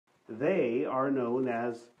They are known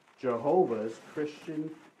as Jehovah's Christian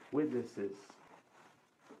Witnesses.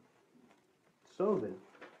 So then,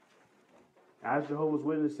 as Jehovah's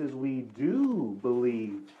Witnesses, we do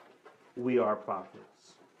believe we are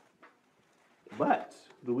prophets. But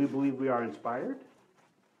do we believe we are inspired?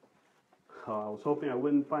 Oh, I was hoping I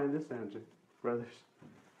wouldn't find this answer, brothers.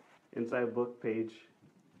 Inside book, page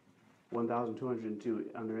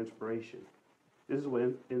 1202, under inspiration. This is what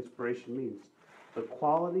inspiration means. The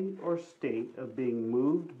quality or state of being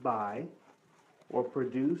moved by or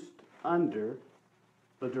produced under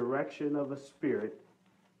the direction of a spirit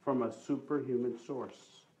from a superhuman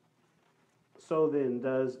source. So then,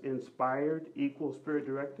 does inspired equal spirit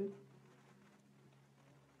directed?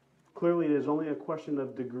 Clearly, it is only a question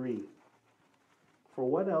of degree. For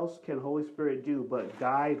what else can Holy Spirit do but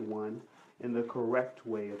guide one in the correct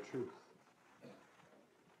way of truth?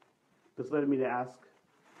 This led me to ask,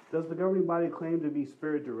 does the governing body claim to be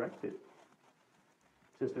spirit directed?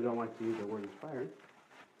 Since they don't like to use the word inspired.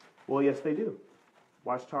 Well, yes, they do.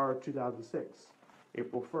 Watchtower 2006,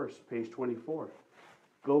 April 1st, page 24.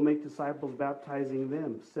 Go make disciples, baptizing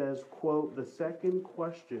them, says, quote, the second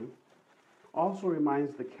question also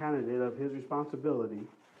reminds the candidate of his responsibility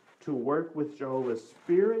to work with Jehovah's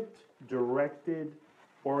spirit-directed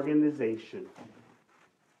organization.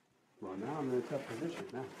 Well, now I'm in a tough position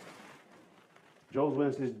now. Jehovah's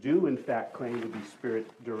Witnesses do, in fact, claim to be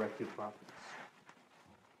spirit-directed prophets.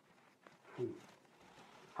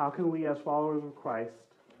 How can we, as followers of Christ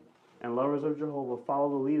and lovers of Jehovah, follow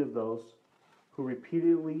the lead of those who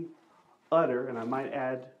repeatedly utter, and I might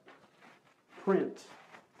add, print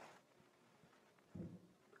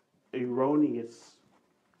erroneous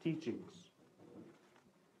teachings?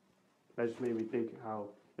 That just made me think how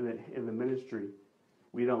in the ministry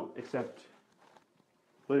we don't accept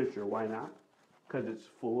literature. Why not? Because it's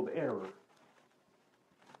full of error.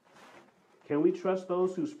 Can we trust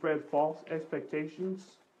those who spread false expectations,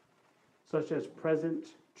 such as present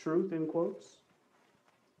truth, in quotes?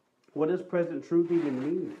 What does present truth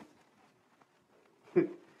even mean?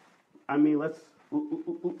 I mean,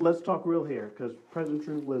 let's talk real here, because present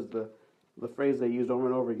truth was the phrase they used over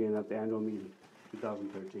and over again at the annual meeting,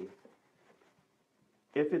 2013.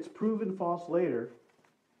 If it's proven false later,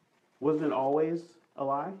 wasn't it always a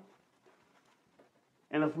lie?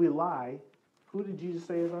 And if we lie, who did Jesus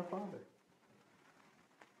say is our Father?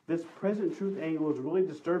 This present truth angle is really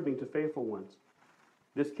disturbing to faithful ones.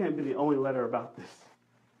 This can't be the only letter about this.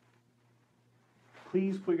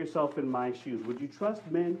 Please put yourself in my shoes. Would you trust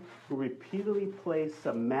men who repeatedly play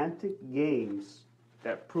semantic games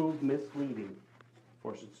that prove misleading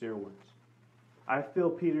for sincere ones? I feel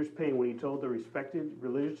Peter's pain when he told the respected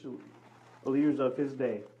religious leaders of his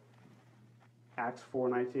day, Acts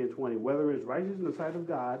 4:19 and 20, whether it is righteous in the sight of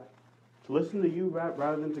God to listen to you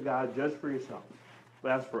rather than to God, judge for yourself.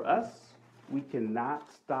 But as for us, we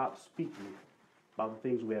cannot stop speaking about the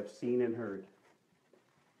things we have seen and heard.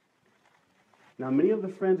 Now, many of the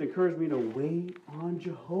friends encourage me to wait on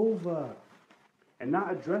Jehovah and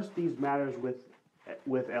not address these matters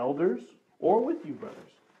with elders or with you, brothers.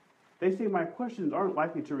 They say my questions aren't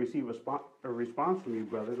likely to receive a response from you,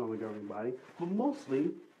 brothers, on the governing body, but mostly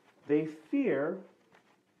they fear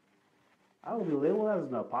I will be labeled as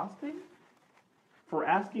an apostate for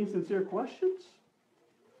asking sincere questions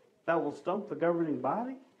that will stump the governing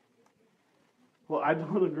body. Well, I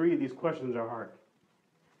don't agree these questions are hard.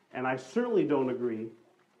 And I certainly don't agree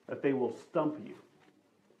that they will stump you.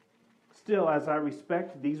 Still, as I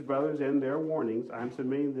respect these brothers and their warnings, I'm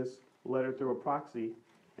submitting this letter through a proxy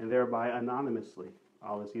and thereby anonymously.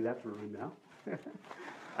 Obviously, that's ruined now.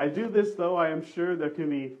 I do this, though I am sure there can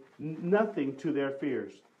be nothing to their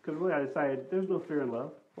fears. Because really, I decided there's no fear in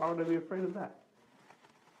love. Why would I be afraid of that?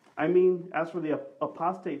 I mean, as for the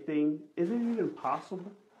apostate thing, is it even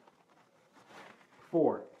possible?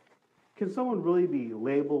 4. Can someone really be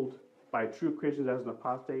labeled by true Christians as an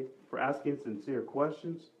apostate for asking sincere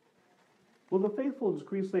questions? Will the faithful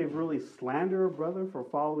discreet slave really slander a brother for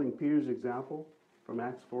following Peter's example from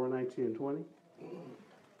Acts 4:19 and 20?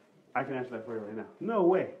 I can answer that for you right now. No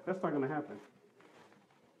way. That's not going to happen.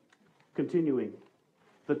 Continuing.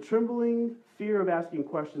 The trembling fear of asking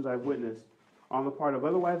questions I've witnessed on the part of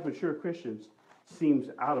otherwise mature Christians seems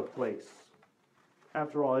out of place.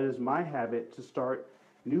 After all, it is my habit to start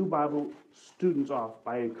new Bible students off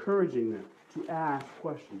by encouraging them to ask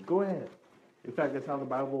questions. Go ahead. In fact, that's how the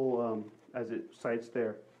Bible, as it cites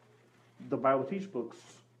there, the Bible Teach Book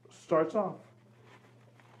starts off.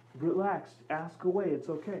 Relax, ask away, it's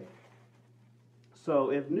okay.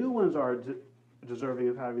 So if new ones are deserving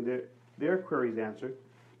of having their queries answered,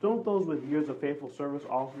 don't those with years of faithful service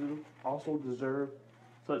also deserve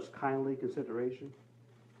such kindly consideration?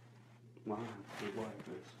 Well, I have to do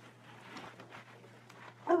this.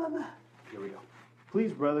 Here we go.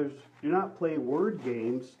 Please, brothers, do not play word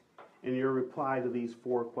games in your reply to these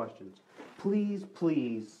 4 questions. Please,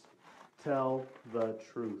 please tell the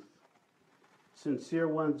truth. Sincere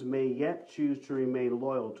ones may yet choose to remain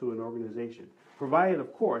loyal to an organization, provided,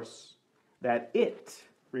 of course, that it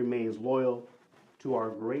remains loyal to our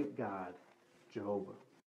great God, Jehovah.